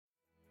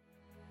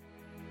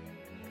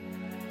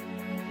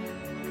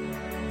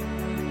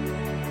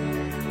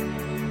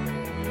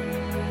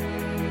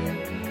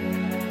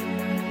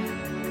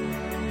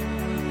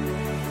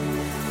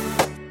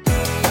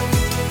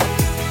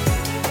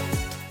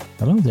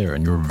Hello there,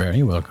 and you're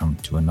very welcome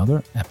to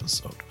another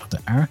episode of the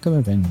Arkham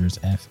Avengers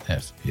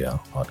FFPL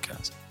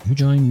podcast. You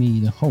join me,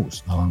 the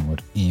host, along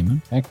with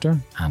Eamon, Hector,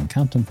 and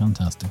Captain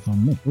Fantastic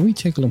on me, where we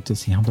take a look to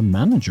see how the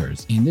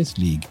managers in this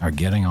league are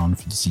getting on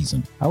for the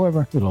season.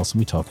 However, we'll also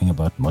be talking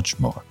about much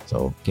more.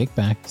 So kick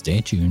back, stay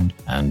tuned,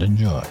 and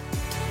enjoy.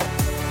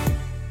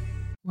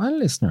 Well,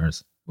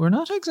 listeners, we're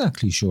not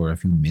exactly sure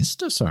if you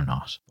missed us or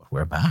not, but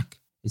we're back.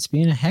 It's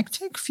been a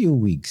hectic few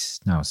weeks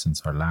now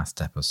since our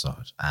last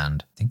episode,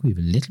 and I think we have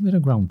a little bit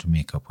of ground to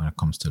make up when it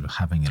comes to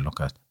having a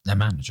look at the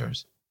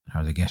managers and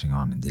how they're getting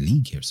on in the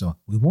league here. So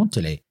we won't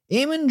delay.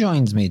 Eamon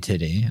joins me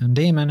today, and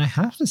Eamon, I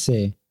have to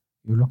say,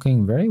 you're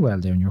looking very well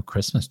there in your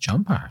Christmas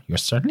jumper. You're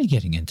certainly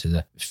getting into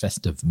the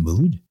festive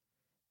mood.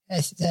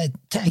 Yes,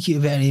 thank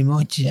you very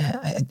much.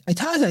 I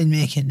thought I'd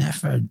make an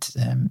effort,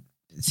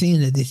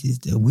 seeing that this is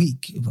the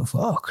week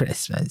before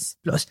Christmas.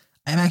 Plus,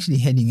 I'm actually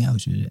heading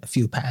out with a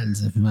few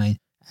pals of mine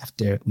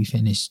after we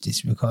finish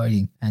this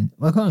recording, and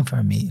we're going for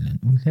a meal and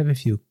we'll have a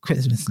few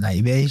Christmas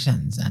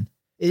libations, and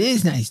it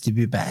is nice to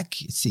be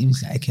back. It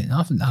seems like an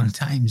awful long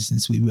time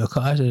since we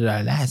recorded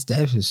our last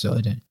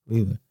episode, and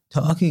we were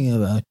talking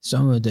about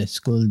some of the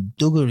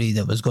skullduggery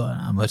that was going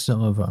on with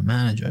some of our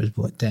managers,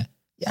 but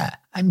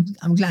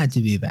I'm glad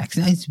to be back. It's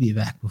nice to be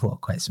back before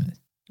Christmas.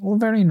 Oh,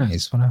 very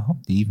nice. Well, I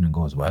hope the evening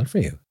goes well for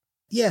you.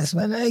 Yes,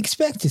 well, I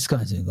expect it's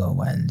going to go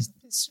well.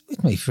 It's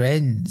with my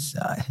friends.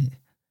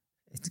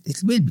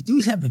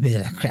 We'll have a bit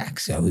of a crack,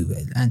 so we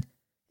will. And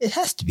it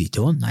has to be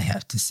done, I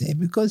have to say,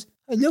 because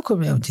I look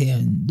around here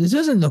and there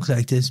doesn't look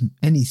like there's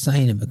any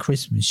sign of a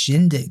Christmas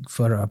shindig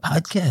for our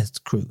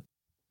podcast crew.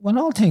 When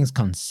all things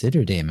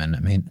considered, Eamon,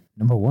 I mean,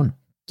 number one,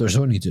 there's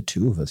only the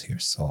two of us here,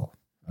 so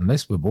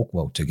unless we both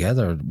go out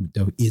together,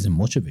 there isn't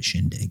much of a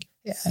shindig.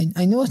 Yeah,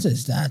 I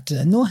noticed that.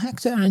 No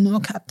Hector and no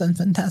Captain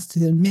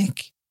Fantastic and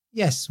Mick.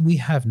 Yes, we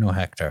have no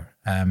Hector.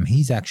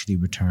 He's actually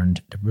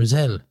returned to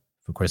Brazil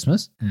for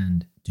Christmas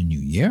and the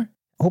New Year.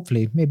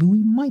 Hopefully, maybe we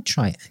might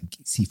try and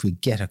see if we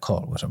get a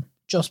call with him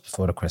just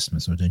before the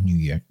Christmas or the New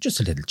Year.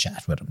 Just a little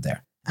chat with him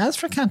there. As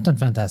for Captain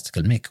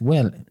Fantastical Mick,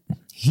 well,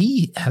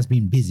 he has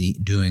been busy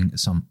doing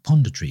some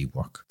punditry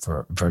work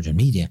for Virgin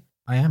Media.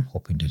 I am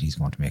hoping that he's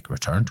going to make a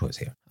return to us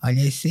here. I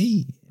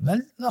see.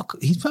 Well, look,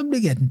 he's probably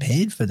getting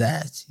paid for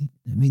that.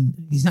 I mean,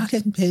 he's not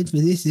getting paid for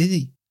this, is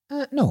he?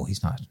 No,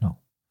 he's not, no.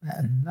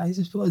 Well, I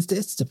suppose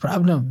that's the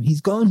problem.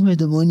 He's going where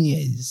the money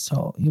is,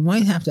 so you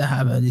might have to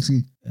have a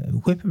little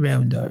whip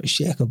around or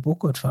shake a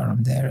bucket for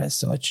him there as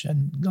such.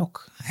 And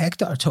look,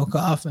 Hector took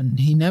off and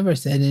he never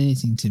said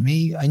anything to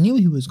me. I knew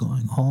he was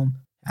going home.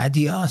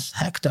 Adios,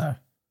 Hector.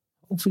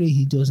 Hopefully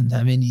he doesn't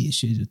have any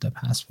issues with the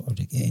passport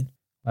again.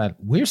 Well,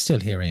 we're still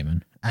here,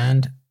 Eamon,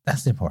 and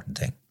that's the important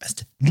thing.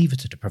 Best leave it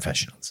to the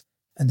professionals.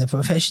 And the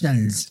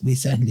professionals, we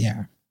certainly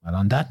are. Well,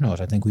 on that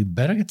note, I think we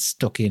better get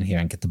stuck in here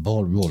and get the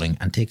ball rolling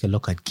and take a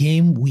look at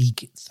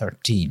Gameweek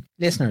 13.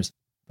 Listeners,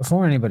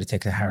 before anybody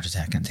takes a heart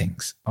attack and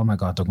thinks, oh my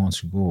God, they're going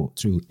to go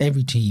through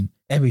every team,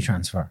 every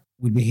transfer,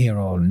 we'll be here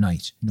all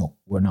night. No,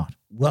 we're not.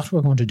 What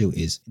we're going to do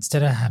is,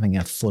 instead of having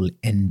a full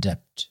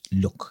in-depth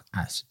look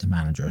at the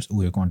managers,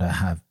 we're going to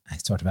have a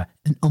sort of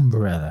an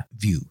umbrella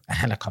view, a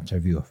helicopter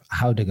view of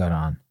how they got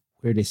on,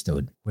 where they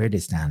stood, where they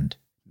stand.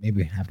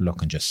 Maybe have a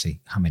look and just see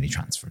how many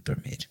transfers they're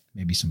made.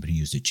 Maybe somebody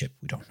used a chip.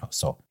 We don't know.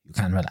 So you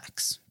can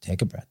relax.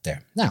 Take a breath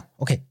there. Now,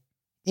 okay.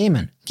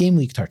 Eamon, Game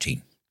Week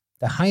 13.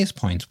 The highest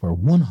points were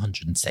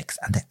 106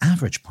 and the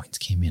average points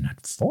came in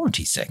at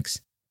 46.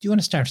 Do you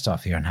want to start us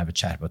off here and have a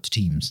chat about the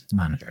teams, the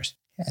managers?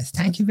 Yes,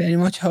 thank you very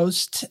much,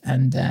 host.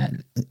 And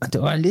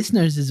to our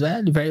listeners as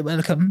well, you're very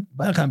welcome.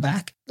 Welcome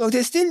back. Look,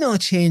 there's still no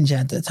change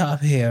at the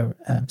top here.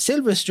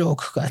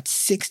 Silverstroke got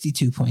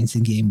 62 points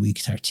in Game Week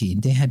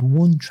 13. They had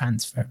one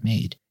transfer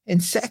made. In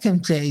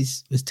second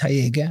place was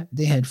Taiga.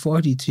 They had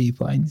 43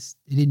 points.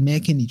 They didn't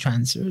make any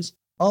transfers.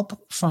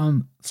 Up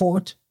from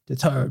fourth to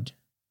third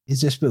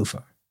is the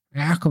spoofer,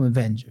 Arkham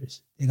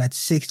Avengers. They got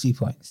 60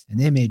 points and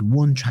they made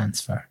one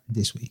transfer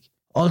this week.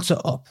 Also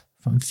up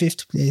from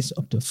fifth place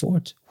up to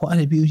fourth, What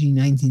a Beauty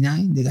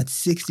 99. They got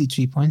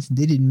 63 points and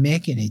they didn't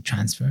make any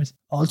transfers.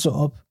 Also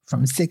up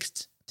from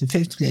sixth to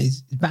fifth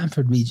place is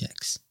Bamford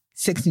Rejects,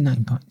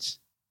 69 points.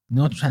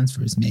 No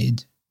transfers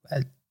made.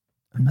 Well,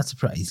 I'm not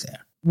surprised there.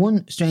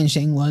 One strange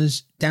thing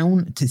was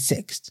down to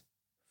sixth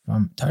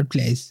from third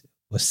place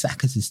was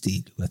Sackers of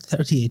Steel, who had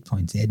 38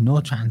 points. They had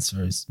no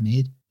transfers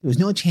made. There was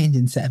no change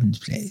in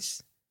seventh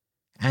place.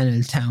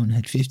 Anil Town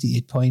had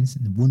 58 points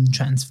and one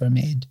transfer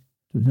made.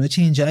 There was no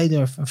change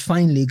either for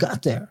Finally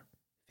Got There.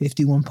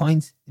 51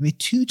 points. They made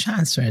two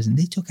transfers and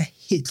they took a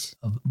hit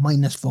of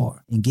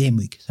 -4 in Game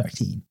Week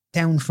 13.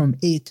 Down from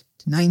 8th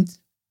to 9th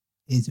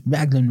is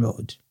Raglan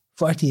Road,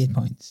 48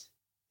 points.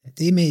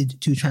 They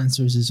made two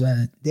transfers as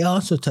well. They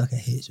also took a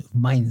hit of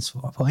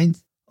 -4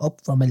 points.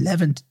 Up from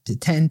 11th to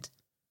 10th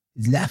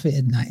is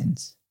Lafayette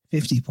Lions,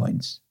 50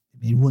 points.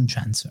 They made one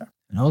transfer.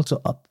 And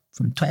also up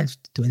from 12th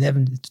to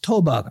 11th is the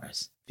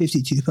Toboggers,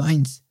 52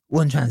 points.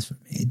 One transfer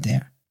made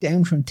there.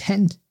 Down from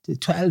 10th to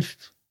 12th.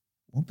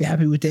 Won't be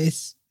happy with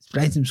this.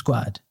 Splitem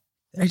Squad,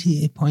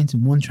 38 points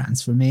and one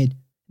transfer made.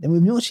 Then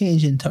we've no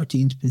change in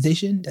 13th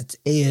position. That's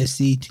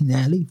AFC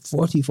Tonali,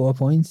 44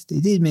 points.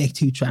 They did make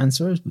 2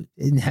 transfers, but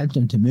it didn't help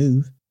them to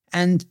move.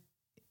 And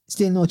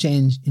still no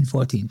change in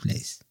 14th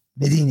place.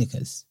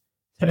 Medinicas,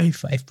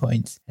 35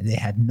 points, and they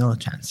had no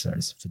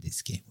transfers for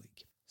this game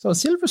week. So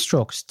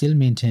Silverstroke still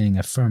maintaining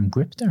a firm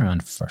grip there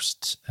on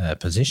first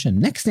position.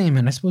 Next game,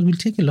 and I suppose we'll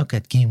take a look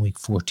at game week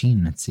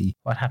 14 and see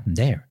what happened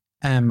there.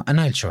 And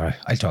I'll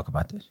talk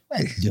about it.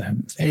 Well, you're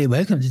very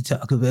welcome to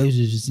talk about it.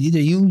 It's either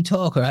you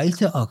talk or I'll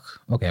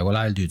talk. Okay, well,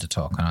 I'll do the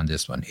talking on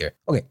this one here.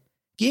 Okay,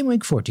 game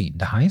week 14,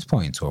 the highest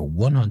points were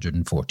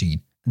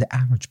 114 and the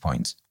average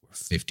points were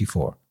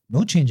 54.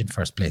 No change in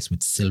first place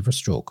with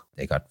Silverstroke.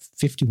 They got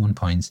 51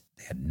 points.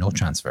 They had no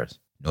transfers.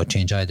 No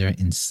change either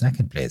in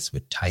second place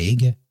with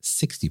Taiga,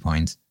 60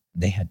 points.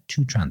 They had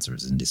 2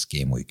 transfers in this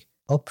game week.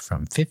 Up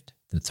from 5th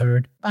to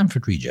 3rd,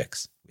 Bamford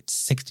Rejects with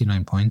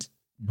 69 points.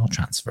 No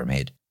transfer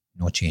made.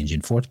 No change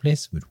in 4th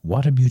place with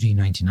What a Beauty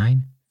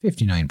 99,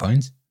 59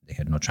 points. They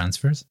had no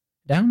transfers.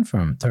 Down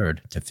from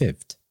 3rd to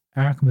 5th,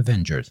 Arkham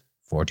Avengers,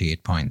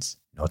 48 points.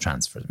 No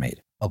transfers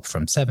made. Up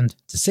from 7th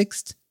to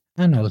 6th,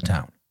 and Old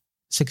Town,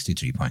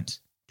 63 points.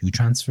 2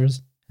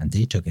 transfers, and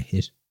they took a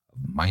hit of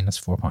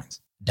 -4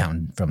 points.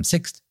 Down from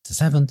 6th to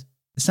 7th,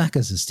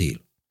 Sakas of Steel,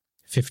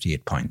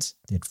 58 points.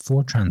 They had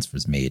 4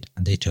 transfers made,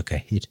 and they took a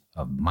hit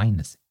of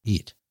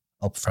 -8.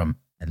 Up from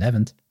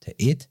 11th to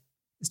 8th,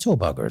 is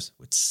Toboggers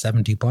with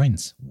 70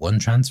 points. 1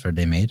 transfer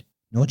they made.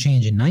 No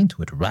change in 9th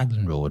with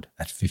Raglan Road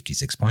at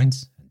 56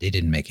 points. They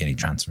didn't make any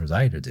transfers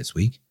either this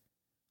week.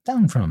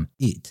 Down from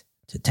 8th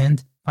to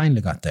 10th, finally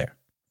got there.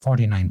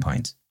 49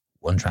 points.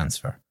 1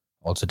 transfer.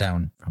 Also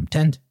down from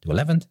 10th to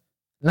 11th,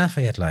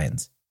 Lafayette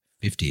Lions,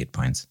 58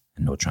 points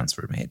and no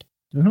transfer made.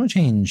 There was no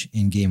change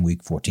in game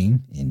week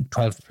 14 in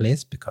 12th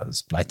place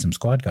because Blightsome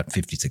Squad got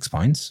 56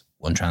 points.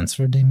 1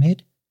 transfer they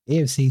made.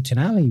 AFC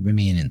Tonali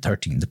remain in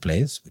 13th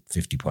place with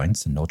 50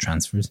 points and no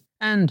transfers.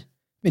 And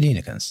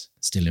Medinicans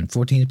still in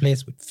 14th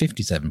place with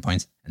 57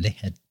 points and they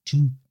had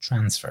 2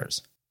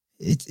 transfers.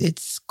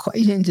 It's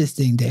quite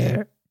interesting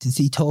there to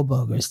see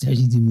Toboggers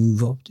starting to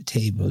move up the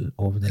table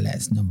over the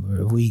last number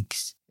of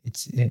weeks.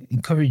 It's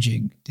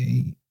encouraging.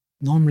 They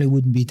normally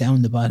wouldn't be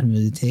down the bottom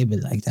of the table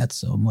like that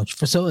so much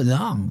for so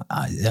long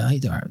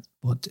either.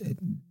 But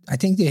I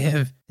think they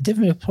have a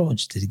different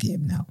approach to the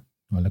game now.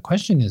 Well, the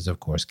question is, of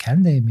course,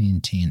 can they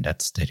maintain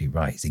that steady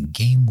rise in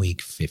game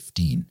week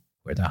 15,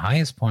 where the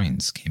highest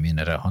points came in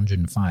at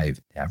 105?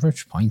 The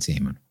average points,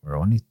 Eamon, were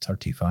only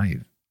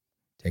 35.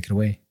 Take it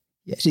away.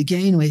 Yet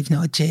again, we've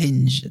no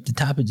change at the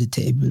top of the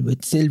table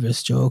with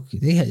Silverstroke.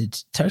 They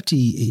had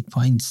 38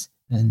 points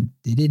and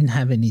they didn't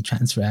have any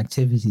transfer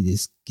activity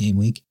this game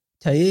week.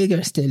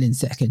 Taiga still in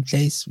second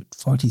place with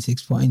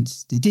 46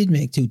 points. They did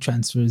make 2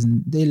 transfers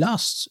and they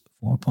lost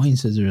 4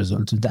 points as a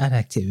result of that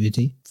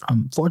activity.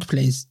 From 4th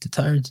place to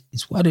 3rd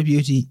is What a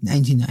Beauty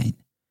 99.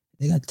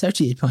 They got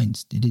 38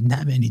 points. They didn't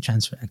have any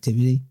transfer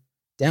activity.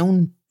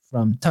 Down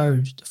from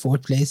 3rd to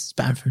 4th place,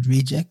 Bamford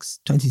Rejects,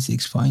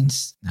 26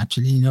 points.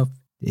 Naturally enough,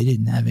 they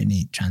didn't have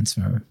any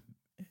transfer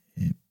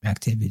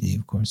activity,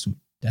 of course.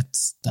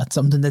 That's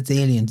something that's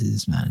alien to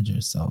this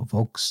manager. So,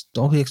 folks,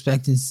 don't be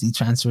expecting to see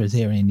transfers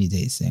here any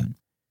day soon.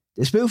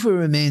 The Spoofer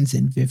remains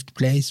in 5th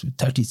place with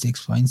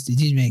 36 points. They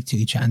did make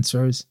 2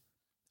 transfers.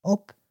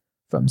 Up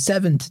from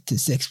 7th to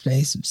 6th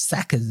place with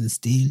Sakas of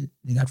Steel.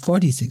 They got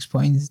 46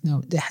 points.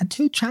 Now, they had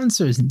 2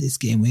 transfers in this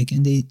game week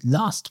and they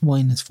lost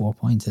 -4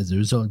 points as a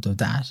result of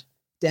that.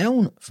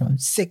 Down from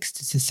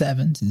 6th to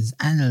 7th is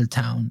Anil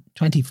Town,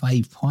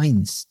 25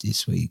 points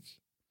this week.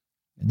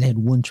 And they had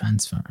 1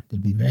 transfer. They'll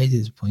be very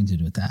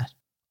disappointed with that.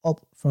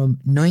 Up from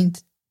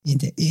 9th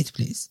into 8th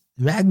place,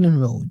 Raglan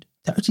Road,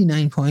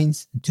 39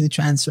 points and 2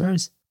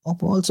 transfers.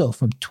 Up also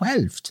from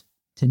 12th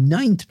to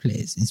 9th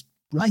place is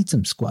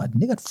Blightsome Squad.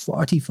 And they got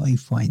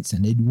 45 points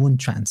and they had 1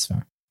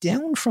 transfer.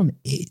 Down from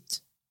 8th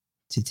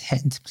to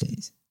 10th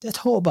place, the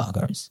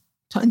Toboggers,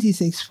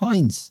 26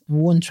 points and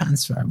 1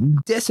 transfer. I'm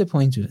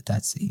disappointed with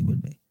that, see, will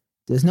be.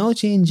 There's no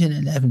change in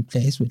 11th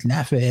place with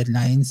Lafayette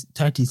Lions,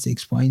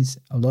 36 points,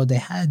 although they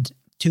had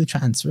 2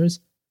 transfers.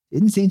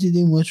 Didn't seem to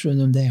do much for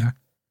them there.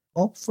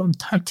 Up from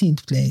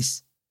 13th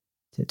place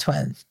to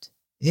 12th,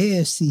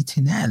 AFC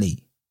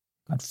Tonali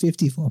got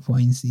 54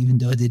 points, even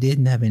though they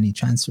didn't have any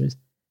transfers.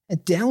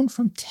 And down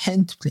from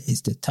 10th place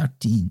to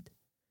 13th,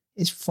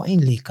 it's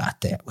finally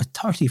got there with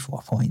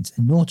 34 points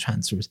and no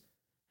transfers.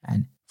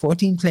 And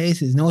 14th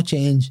place is no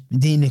change.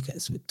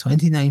 Medinicas with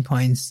 29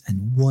 points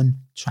and 1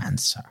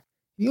 transfer.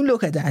 If you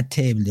look at that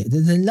table there,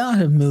 there's a lot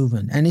of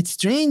movement, and it's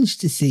strange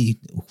to see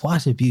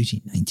What a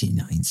Beauty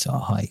 99 so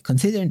high,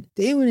 considering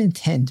they were in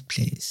 10th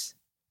place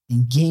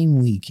in game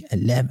week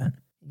 11,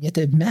 yet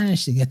they've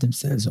managed to get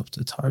themselves up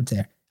to 3rd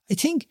there. I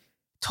think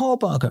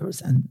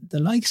Toboggers and the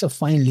likes of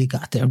finally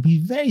got there will be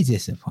very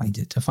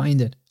disappointed to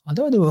find that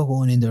although they were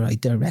going in the right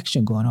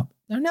direction going up,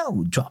 they're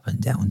now dropping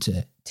down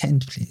to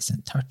 10th place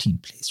and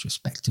 13th place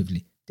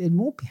respectively. They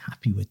won't be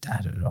happy with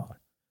that at all.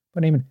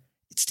 But I mean,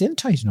 it's still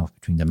tight enough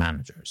between the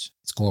managers,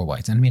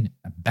 score-wise. And I mean,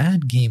 a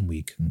bad game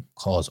week can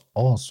cause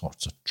all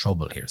sorts of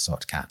trouble here, so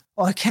it can.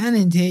 Oh, it can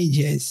indeed,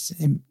 yes.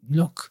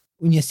 Look,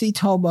 when you see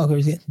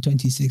Tallbuggers getting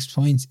 26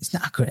 points, it's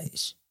not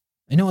great.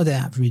 I know the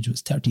average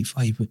was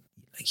 35, but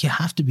you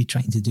have to be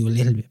trying to do a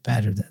little bit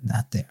better than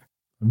that there.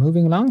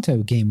 Moving along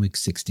to game week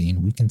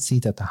 16, we can see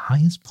that the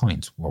highest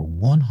points were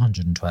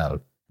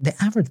 112.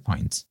 The average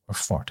points were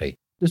 40.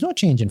 There's no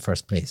change in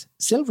first place.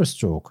 Silver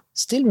Stroke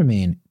still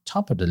remain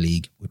top of the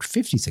league with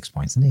 56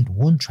 points and they had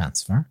one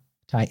transfer.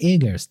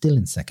 Tiger still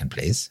in second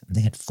place and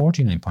they had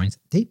 49 points.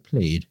 They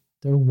played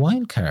their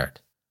wild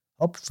card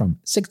up from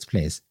 6th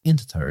place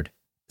into 3rd.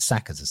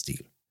 Sack as a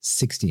Steel,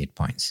 68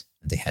 points.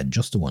 And they had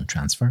just the one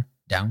transfer.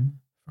 Down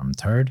from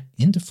 3rd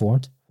into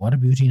 4th. What a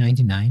Beauty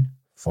 99,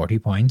 40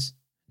 points.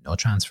 No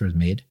transfers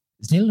made.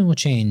 Still no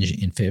change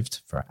in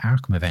 5th for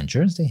Arkham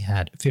Avengers. They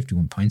had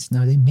 51 points.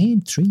 Now they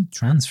made 3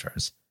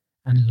 transfers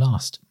and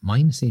lost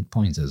 -8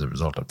 points as a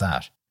result of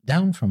that.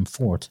 Down from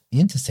 4th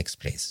into 6th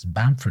place,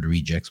 Bamford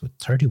Rejects with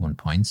 31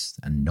 points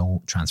and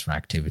no transfer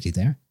activity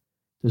there.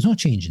 There's no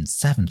change in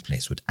 7th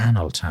place with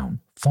Annual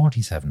Town,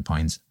 47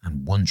 points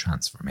and 1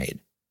 transfer made.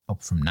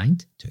 Up from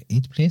 9th to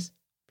 8th place,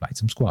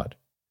 Blightsome Squad,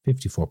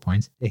 54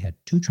 points. They had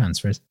 2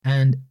 transfers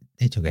and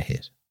they took a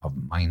hit of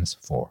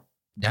 -4.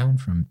 Down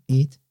from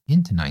 8th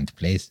into 9th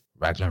place,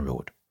 Raglan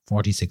Road,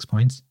 46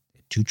 points. They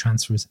had 2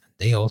 transfers and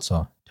they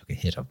also took a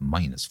hit of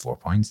 -4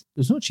 points.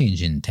 There's no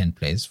change in 10th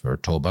place for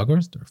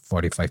Towbuggers. They're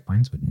 45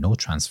 points with no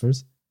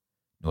transfers.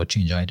 No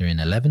change either in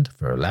 11th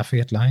for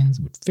Lafayette Lions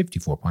with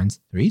 54 points.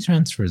 3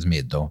 transfers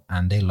made though,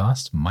 and they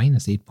lost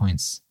 -8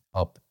 points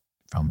up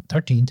from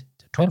 13th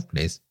to 12th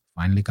place.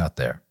 Finally got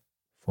there.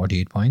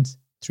 48 points,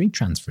 3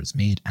 transfers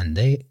made, and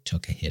they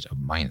took a hit of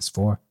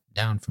 -4.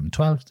 Down from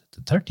 12th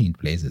to 13th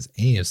place is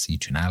AFC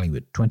Trinali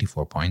with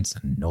 24 points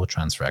and no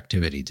transfer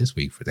activity this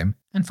week for them.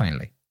 And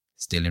finally,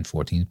 still in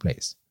 14th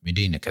place,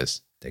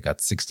 Medinicus. They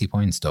got 60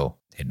 points though.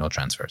 They had no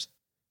transfers.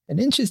 An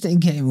interesting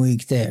game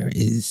week there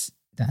is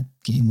that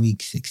game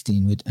week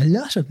 16 with a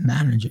lot of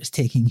managers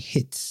taking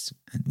hits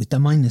and with the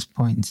minus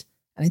points.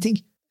 And I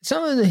think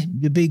some of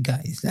the big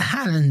guys, the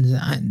Haaland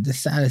and the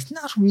Salas,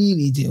 not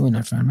really doing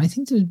it for them. I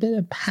think there's a bit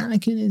of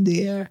panicking in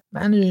the air.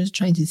 Managers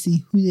trying to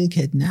see who they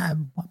could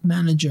nab, what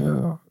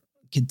manager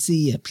could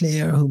see a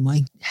player who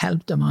might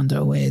help them on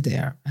their way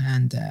there.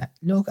 And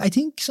look, I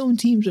think some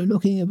teams are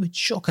looking a bit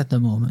shook at the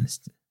moment,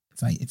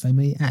 if I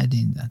may add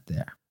in that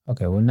there.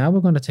 Okay, well now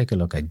we're going to take a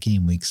look at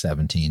game week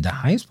 17. The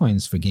highest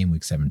points for game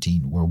week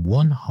 17 were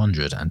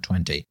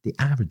 120. The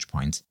average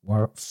points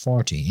were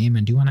 40.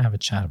 Eamon, do you want to have a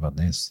chat about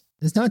this?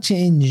 There's no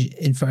change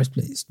in first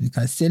place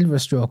because Silver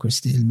Stroke are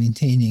still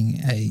maintaining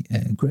a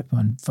grip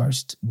on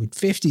first with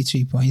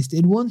 53 points. They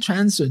had 1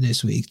 transfer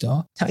this week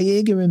though.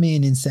 Tiger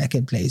remain in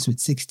second place with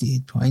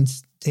 68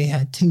 points. They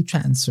had 2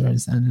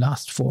 transfers and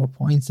lost 4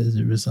 points as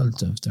a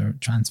result of their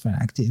transfer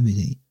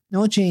activity.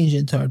 No change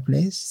in third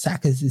place.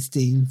 Sack as a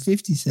Steel,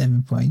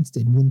 57 points. They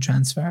had 1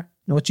 transfer.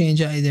 No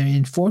change either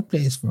in fourth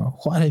place for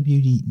What a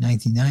Beauty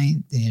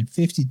 99. They had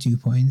 52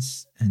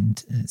 points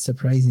and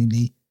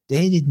surprisingly,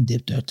 they didn't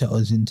dip their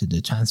toes into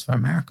the transfer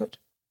market.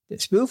 The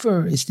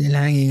Spoofer is still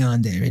hanging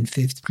on there in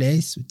 5th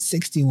place with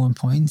 61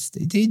 points.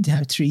 They did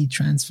have 3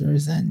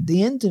 transfers and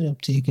they ended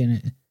up taking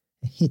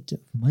a hit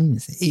of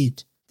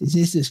 -8. This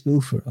is the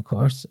Spoofer, of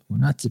course. We're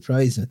not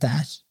surprised at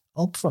that.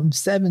 Up from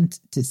 7th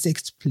to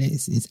 6th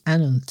place is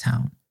Annual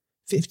Town,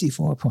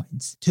 54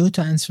 points. 2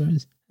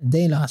 transfers and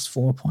they lost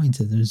 4 points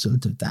as a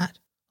result of that.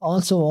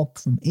 Also up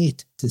from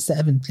 8th to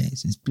 7th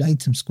place is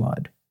Blightsome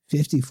Squad,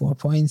 54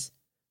 points.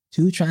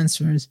 2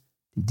 transfers.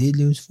 They did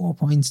lose 4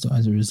 points though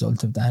as a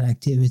result of that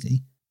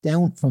activity.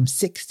 Down from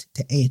 6th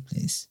to 8th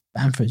place,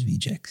 Bamford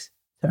Rejects,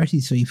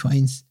 33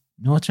 points.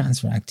 No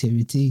transfer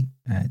activity.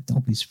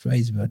 Don't be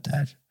surprised about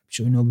that. I'm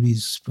sure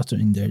nobody's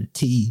spluttering their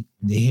tea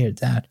when they hear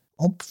that.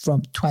 Up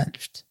from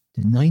 12th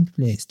to 9th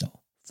place though.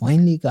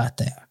 Finally got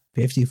there.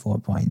 54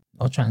 points.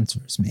 No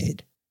transfers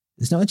made.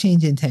 There's no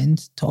change in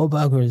 10th.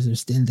 Tallbuggers are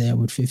still there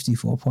with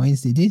 54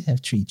 points. They did have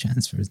 3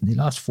 transfers and they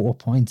lost 4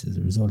 points as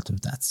a result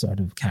of that sort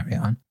of carry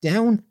on.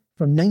 Down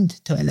from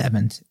 9th to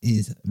 11th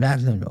is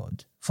Raglan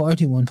Road,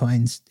 41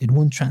 points. They had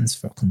 1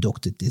 transfer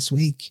conducted this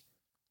week.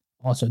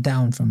 Also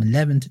down from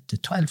 11th to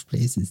 12th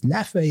place is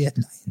Lafayette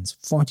Lions,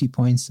 40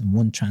 points and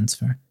 1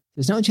 transfer.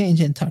 There's no change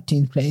in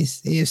 13th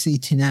place. AFC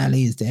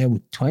Tinali is there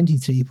with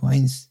 23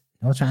 points,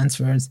 no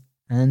transfers.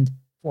 And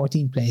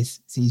 14th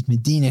place sees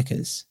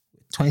Medinicus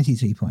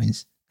 23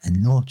 points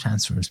and no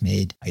transfers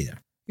made either.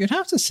 You'd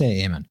have to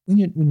say, Eamon,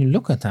 when you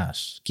look at that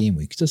game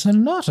week, there's a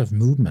lot of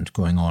movement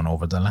going on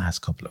over the last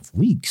couple of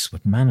weeks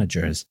with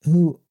managers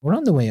who were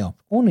on the way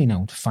up, only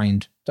now to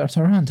find that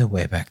they're on their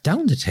way back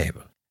down the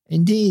table.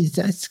 Indeed,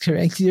 that's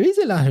correct. There is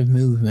a lot of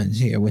movement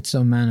here with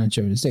some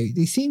managers.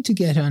 They seem to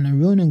get on a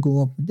run and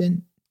go up, and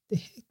then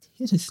they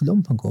hit a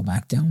slump and go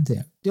back down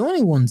there. The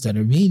only ones that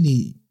are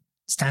really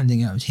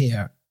standing out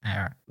here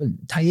are, well,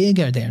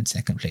 Tiger there in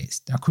second place.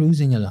 They're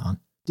cruising along,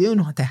 doing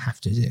what they have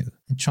to do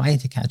and trying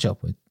to catch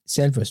up with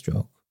Silver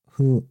Stroke,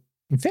 who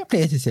in fair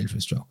play to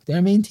Silverstruck,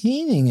 they're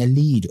maintaining a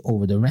lead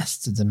over the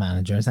rest of the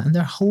managers and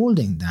they're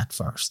holding that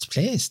first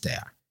place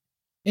there.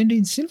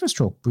 Indeed,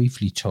 Silverstruck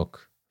briefly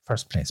took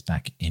first place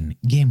back in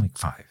Gameweek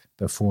 5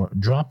 before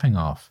dropping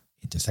off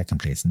into second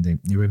place, and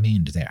they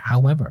remained there.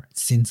 However,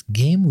 since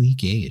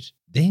Gameweek 8,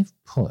 they've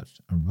put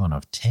a run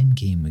of 10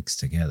 game weeks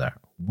together,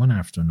 one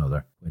after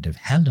another, where they've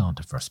held on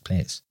to first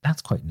place.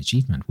 That's quite an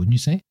achievement, wouldn't you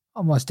say?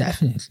 Oh, most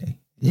definitely.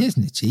 It is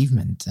an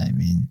achievement. I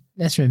mean,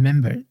 let's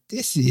remember,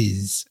 this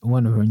is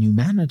one of our new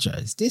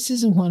managers. This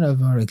isn't one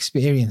of our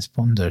experienced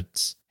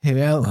pundits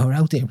who are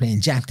out there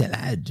playing Jack the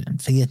Lad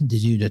and forgetting to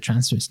do the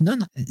transfers. No.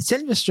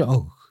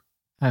 Silverstruck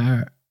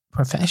are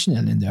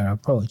professional in their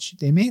approach.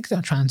 They make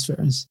their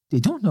transfers. They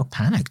don't look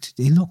panicked.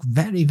 They look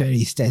very,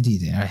 very steady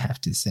there, I have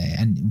to say.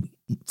 And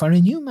for a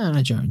new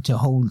manager to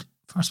hold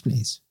first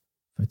place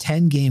for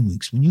 10 game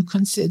weeks, when you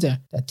consider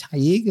that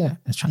Taiga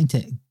is trying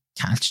to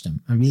catch them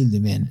and reel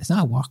them in, it's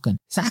not working.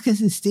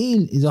 Sakas'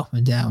 steel is up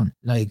and down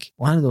like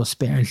one of those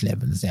spirit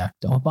levels there.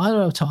 Don't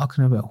bother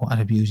talking about What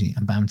a Beauty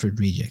and Bamford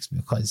Rejects,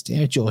 because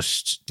they're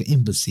just the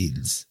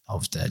imbeciles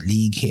of the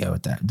league here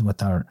with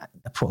their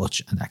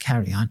approach and their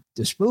carry on.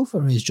 The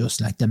spoofer is just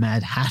like the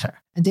Mad Hatter.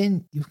 And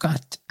then you've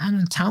got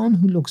Anil Town,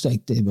 who looks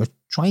like they were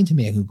trying to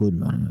make a good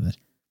run of it.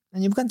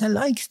 And you've got the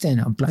likes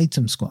then of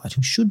Blightsome squad,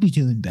 who should be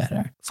doing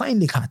better.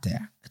 Finally got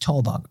there, the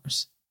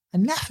Towboggers.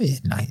 And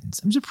Lafayette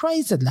Lions. I'm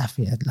surprised at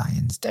Lafayette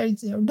Lions. They're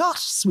not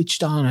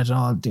switched on at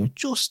all. They're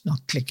just not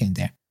clicking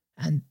there.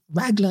 And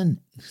Raglan,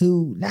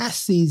 who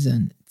last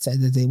season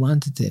said that they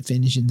wanted to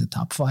finish in the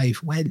top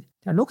 5, well,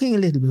 they're looking a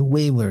little bit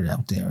wayward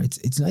out there.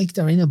 It's like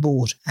they're in a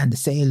boat and the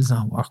sail's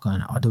not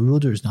working or the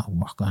rudder's not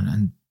working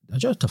and they're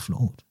just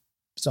afloat.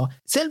 So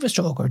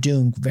Silverstruck are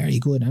doing very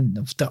good. And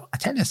I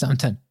tell you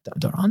something,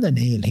 they're on the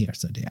nail here,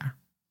 so they are.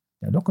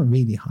 They're looking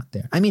really hot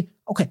there. I mean,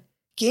 okay,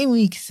 Game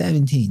week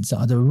 17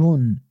 saw the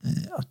run,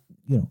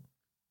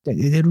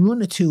 the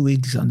run of 2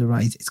 weeks on the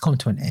rise. It's come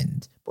to an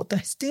end, but they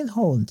still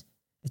hold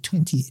a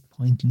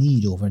 28-point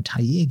lead over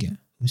Taiga,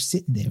 who's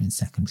sitting there in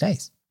second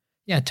place.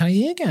 Yeah,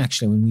 Taiga,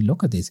 actually, when we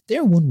look at this,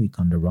 they're 1 week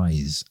on the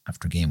rise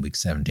after game week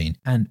 17,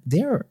 and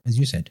they're, as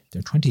you said,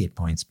 they're 28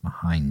 points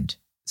behind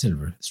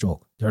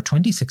Silverstruck. They're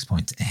 26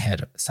 points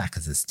ahead of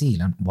Sakas'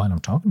 Steel, and while I'm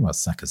talking about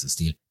Sakas'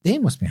 Steel, they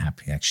must be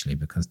happy, actually,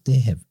 because they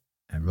have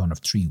a run of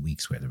 3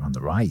 weeks where they're on the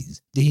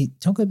rise. They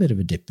took a bit of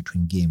a dip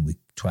between game week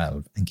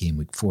 12 and game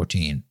week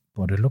 14,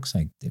 but it looks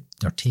like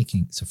they're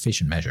taking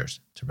sufficient measures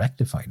to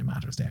rectify the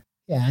matters there.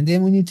 Yeah, and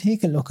then when you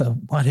take a look at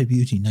What a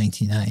Beauty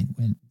 99,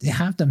 well, they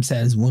have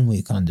themselves 1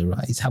 week on the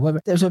rise. However,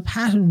 there's a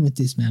pattern with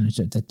this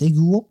manager that they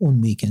go up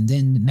 1 week and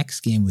then the next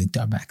game week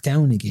they're back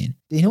down again.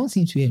 They don't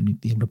seem to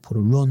be able to put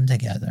a run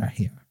together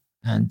here.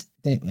 And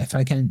if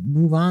I can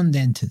move on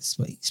then to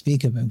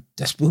speak about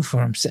the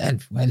spoofer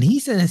himself, well,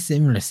 he's in a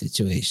similar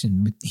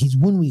situation. He's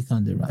 1 week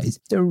on the rise.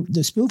 The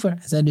spoofer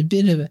has had a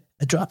bit of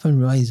a drop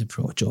and rise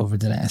approach over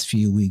the last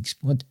few weeks,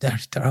 but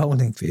they're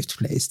holding 5th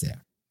place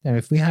there. Now,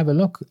 if we have a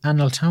look,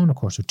 Anil Town, of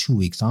course, are 2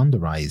 weeks on the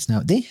rise.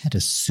 Now, they had a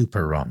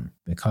super run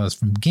because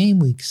from game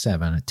week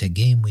 7 to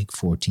game week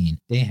 14,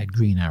 they had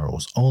green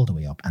arrows all the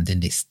way up, and then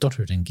they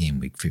stuttered in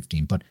game week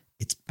 15. But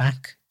it's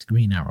back to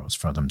green arrows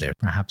for them there.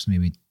 Perhaps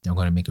maybe they're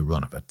going to make a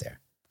run of it there.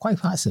 Quite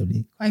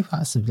possibly.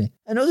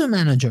 Another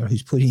manager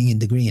who's putting in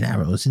the green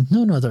arrows is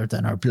none other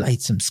than our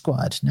Blightsome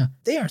squad. Now,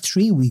 they are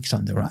 3 weeks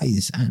on the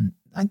rise, and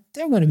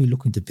they're going to be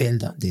looking to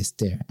build on this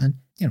there. And,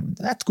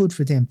 that's good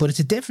for them. But it's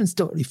a different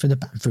story for the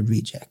Bamford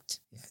Reject.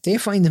 Yeah, they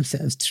find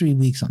themselves 3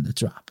 weeks on the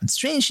drop. And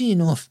strangely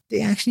enough,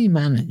 they actually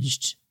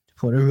managed to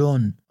put a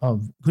run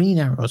of green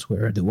arrows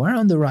where they were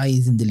on the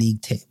rise in the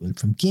league table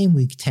from game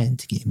week 10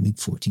 to game week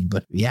 14.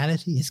 But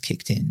reality has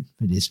kicked in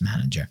for this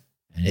manager.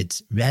 And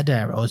it's red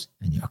arrows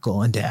and you're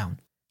going down.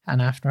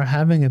 And after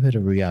having a bit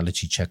of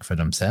reality check for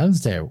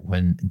themselves there,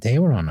 when they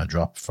were on a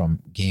drop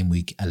from game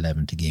week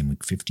 11 to game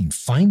week 15,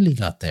 finally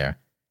got there,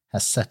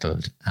 has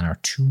settled and are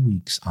 2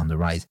 weeks on the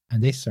rise.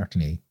 And they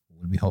certainly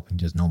will be hoping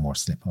there's no more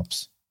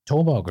slip-ups.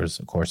 Towboggers,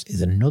 of course, is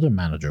another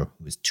manager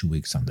who is 2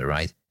 weeks on the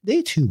rise.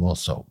 They too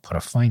also put a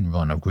fine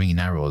run of green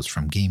arrows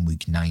from game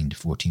week 9 to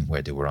 14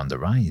 where they were on the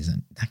rise,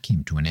 and that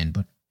came to an end.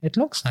 But it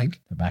looks like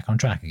they're back on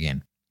track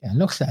again. Yeah, it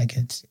looks like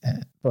it.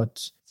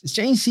 But it's a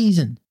strange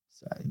season.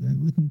 So I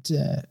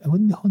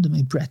wouldn't be holding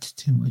my breath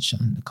too much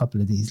on a couple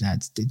of these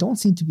lads. They don't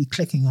seem to be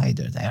clicking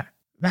either there.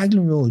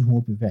 Raglan Road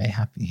won't be very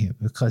happy here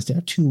because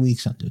they're 2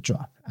 weeks on the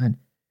drop. And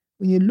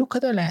when you look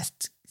at their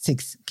last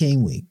 6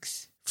 game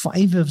weeks,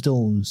 5 of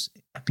those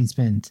have been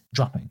spent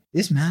dropping.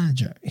 This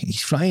manager,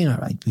 he's flying all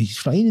right, but he's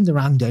flying in the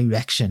wrong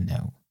direction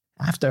now.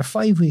 After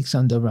 5 weeks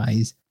on the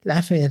rise,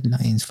 Lafayette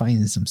Lions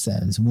find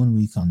themselves 1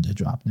 week on the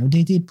drop. Now,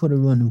 they did put a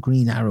run of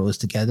green arrows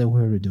together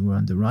where they were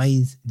on the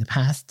rise in the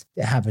past.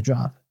 They have a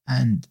drop,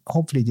 and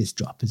hopefully this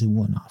drop is a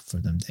one-off for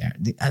them there.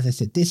 As I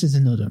said, this is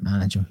another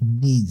manager who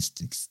needs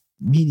to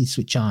really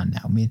switch on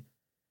now. I mean,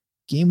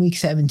 game week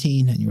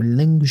 17 and you're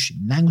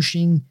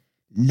languishing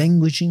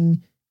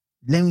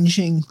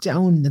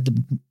down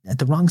at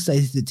the wrong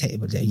side of the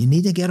table there. You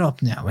need to get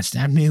up now and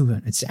start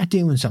moving and start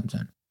doing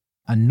something.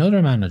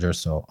 Another manager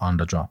so on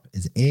the drop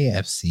is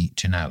AFC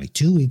Tonali.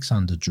 2 weeks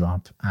on the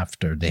drop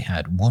after they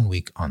had 1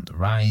 week on the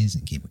rise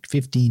in Gameweek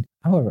 15.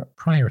 However,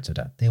 prior to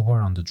that, they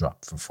were on the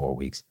drop for 4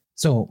 weeks.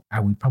 So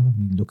are we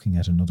probably looking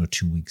at another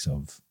 2 weeks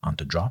of on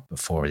the drop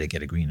before they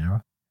get a green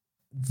arrow?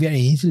 Very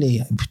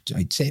easily,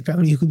 I'd say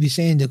probably you could be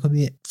saying there could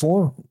be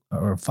 4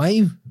 or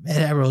 5 red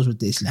arrows with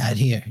this lad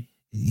here.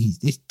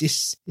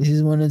 This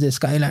is one of the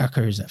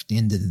skylarkers at the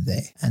end of the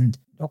day. And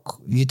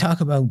look, you talk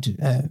about,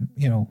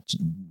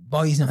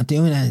 boys not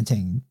doing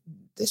anything.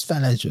 This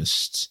fella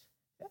just,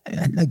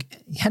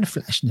 he had a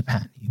flash in the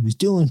pan. He was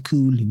doing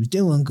cool. He was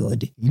doing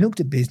good. He looked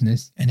at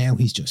business, and now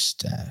he's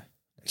just,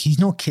 he's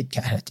no Kit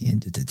Kat at the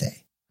end of the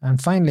day. And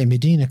finally,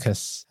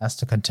 Medinicus has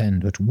to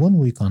contend with 1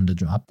 week on the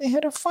drop. They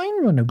had a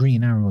fine run of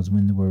green arrows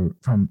when they were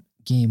from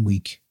game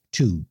week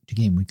 2 to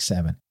game week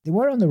 7. They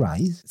were on the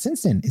rise.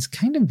 Since then, it's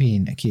kind of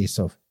been a case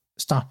of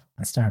stop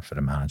and start for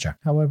the manager.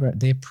 However,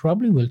 they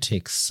probably will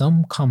take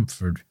some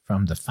comfort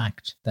from the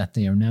fact that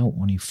they are now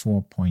only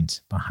 4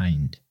 points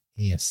behind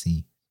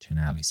AFC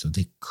Tonali. So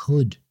they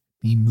could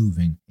be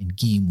moving in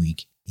game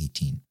week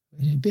 18.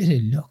 With a bit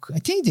of luck, I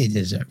think they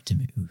deserve to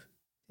move.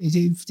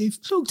 They've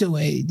plugged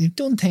away. They've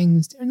done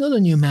things. They're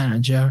another new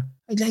manager.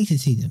 I'd like to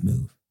see them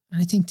move.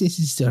 And I think this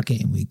is their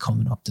game week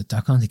coming up that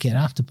they're going to get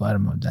off the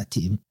bottom of that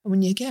table. And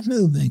when you get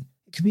moving,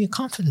 it can be a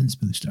confidence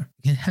booster.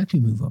 It can help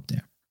you move up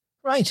there.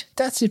 Right,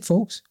 that's it,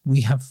 folks.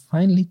 We have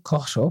finally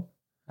caught up.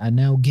 And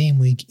now game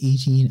week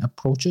 18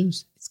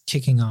 approaches. It's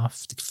kicking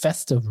off the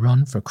festive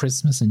run for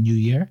Christmas and New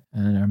Year.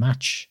 And our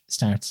match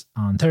starts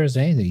on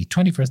Thursday, the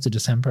 21st of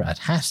December at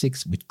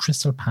 6:30 with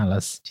Crystal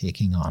Palace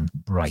taking on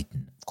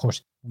Brighton. Of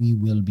course, we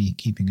will be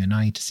keeping an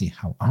eye to see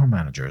how our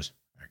managers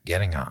are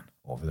getting on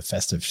over the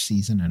festive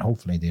season, and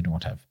hopefully they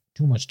don't have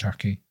too much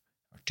turkey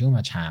or too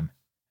much ham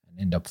and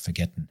end up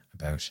forgetting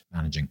about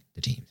managing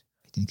the teams.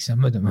 I think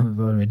some of them have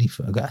already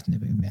forgotten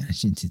about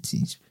managing the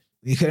teams.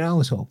 We can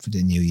always hope for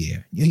the new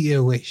year. New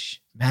year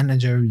wish.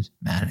 Managers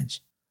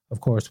manage. Of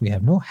course, we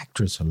have no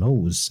Hector's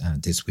hellos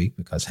this week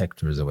because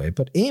Hector is away.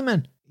 But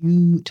Eamon,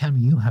 you tell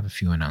me you have a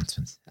few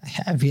announcements. I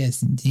have,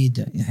 yes, indeed.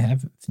 I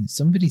have.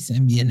 Somebody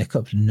sent me in a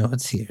couple of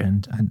notes here,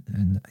 and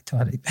I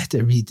thought I'd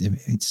better read them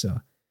out.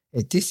 So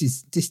this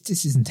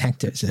isn't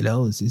Hector's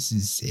hellos. This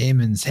is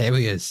Eamon's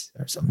heaviest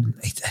or something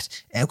like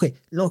that. Okay,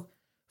 look.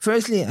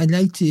 Firstly, I'd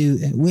like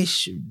to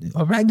wish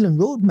our Raglan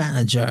Road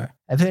manager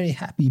a very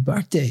happy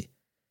birthday.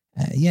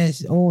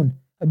 Yes, Owen.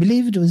 I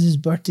believe it was his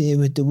birthday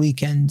with the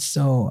weekend,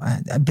 so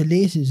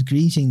belated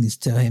greetings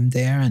to him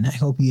there, and I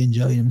hope he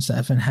enjoyed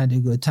himself and had a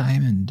good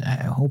time, and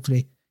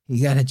hopefully he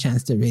got a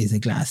chance to raise a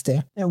glass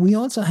there. Now, we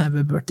also have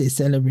a birthday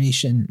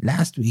celebration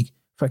last week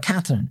for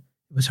Catherine.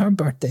 It was her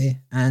birthday,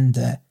 and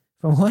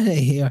from what I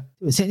hear,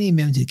 there was any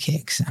amount of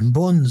cakes and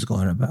buns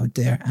going about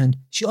there, and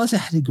she also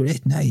had a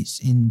great night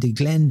in the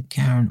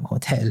Glencairn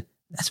Hotel.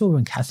 That's over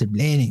in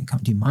Castleblaney in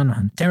County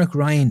Monaghan. Derek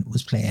Ryan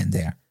was playing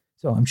there,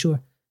 so I'm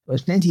sure there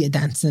was plenty of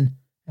dancing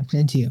and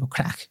plenty of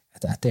crack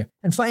at that there.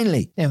 And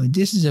finally, now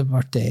this is a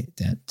birthday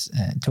that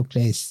took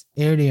place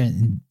earlier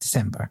in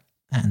December,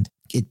 and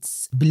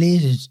it's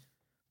belated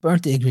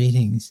birthday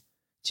greetings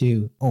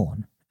to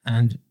Owen.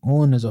 And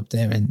Owen is up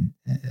there in,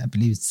 I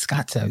believe it's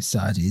Scott's house,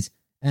 so it is.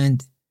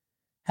 And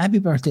happy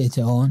birthday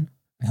to Owen.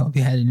 I hope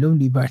you had a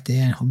lovely birthday,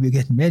 and I hope you're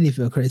getting ready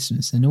for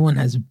Christmas. And Owen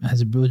has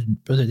a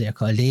brother there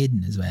called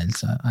Aidan as well,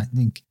 so I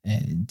think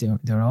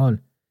they're all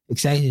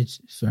excited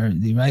for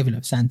the arrival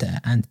of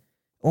Santa. And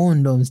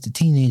Owen loves the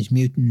Teenage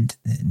Mutant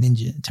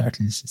Ninja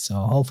Turtles, so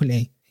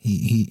hopefully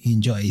he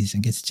enjoys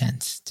and gets a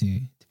chance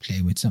to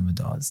play with some of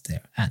those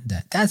there.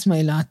 And that's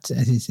my lot.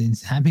 As he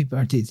says, happy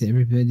birthday to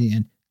everybody.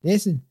 And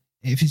listen,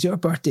 if it's your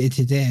birthday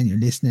today and you're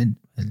listening,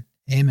 well,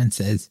 Eamon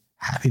says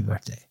happy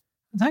birthday.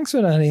 Thanks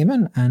for that,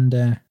 Eamon,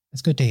 and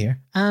it's good to hear.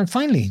 And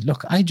finally,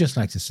 look, I'd just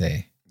like to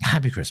say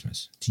happy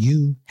Christmas to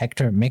you,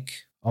 Hector, Mick,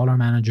 all our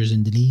managers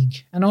in the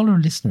league, and all our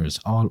listeners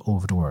all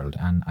over the world.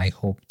 And I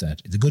hope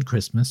that it's a good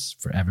Christmas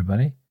for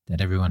everybody,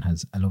 that everyone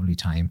has a lovely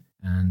time.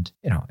 And,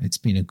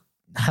 it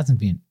hasn't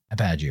been a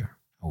bad year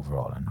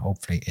overall. And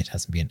hopefully it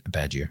hasn't been a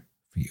bad year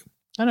for you.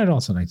 And I'd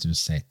also like to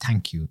just say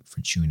thank you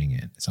for tuning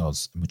in. It's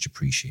always much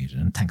appreciated.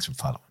 And thanks for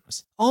following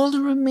us. All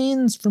that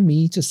remains for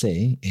me to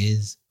say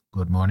is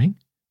good morning,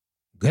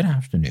 good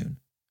afternoon,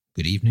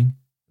 good evening,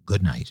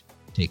 good night.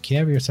 Take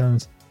care of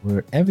yourselves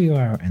wherever you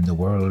are in the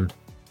world.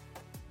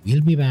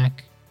 We'll be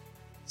back.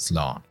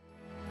 Slán.